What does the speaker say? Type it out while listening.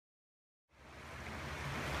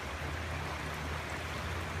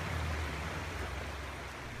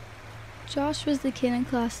Josh was the kid in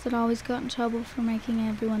class that always got in trouble for making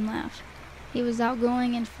everyone laugh. He was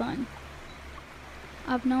outgoing and fun.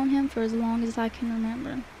 I've known him for as long as I can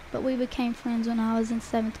remember, but we became friends when I was in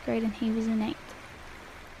 7th grade and he was in 8th.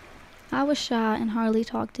 I was shy and hardly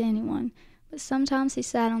talked to anyone, but sometimes he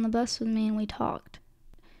sat on the bus with me and we talked.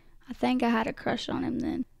 I think I had a crush on him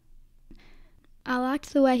then. I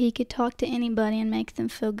liked the way he could talk to anybody and make them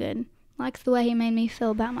feel good, liked the way he made me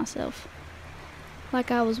feel about myself, like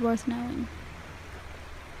I was worth knowing.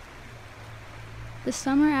 The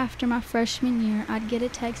summer after my freshman year, I'd get a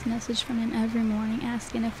text message from him every morning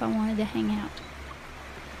asking if I wanted to hang out.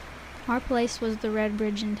 Our place was the Red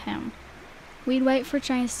Bridge in town. We'd wait for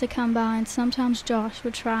trains to come by and sometimes Josh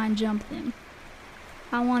would try and jump them.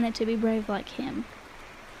 I wanted to be brave like him.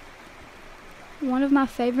 One of my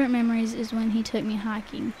favorite memories is when he took me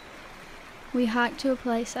hiking. We hiked to a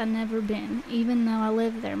place I'd never been, even though I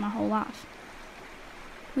lived there my whole life.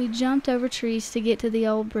 We jumped over trees to get to the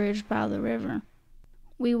old bridge by the river.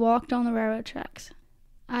 We walked on the railroad tracks.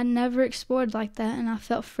 I'd never explored like that, and I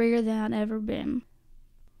felt freer than I'd ever been.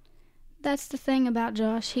 That's the thing about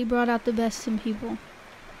Josh, he brought out the best in people.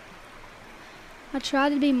 I tried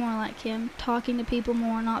to be more like him, talking to people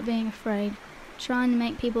more, not being afraid, trying to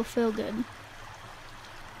make people feel good.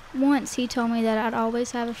 Once he told me that I'd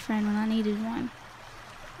always have a friend when I needed one.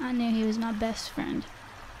 I knew he was my best friend.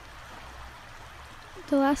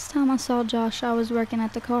 The last time I saw Josh, I was working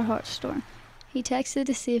at the Carhartt store. He texted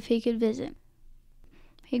to see if he could visit.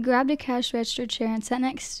 He grabbed a cash register chair and sat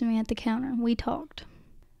next to me at the counter. We talked.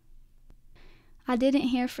 I didn't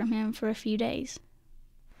hear from him for a few days.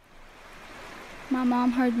 My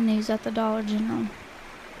mom heard the news at the Dollar General.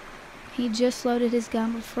 He just loaded his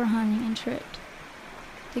gun before hunting and tripped.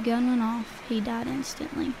 The gun went off. He died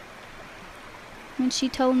instantly. When she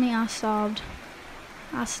told me, I sobbed.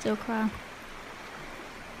 I still cry.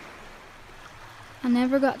 I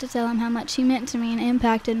never got to tell him how much he meant to me and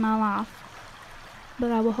impacted my life,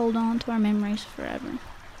 but I will hold on to our memories forever.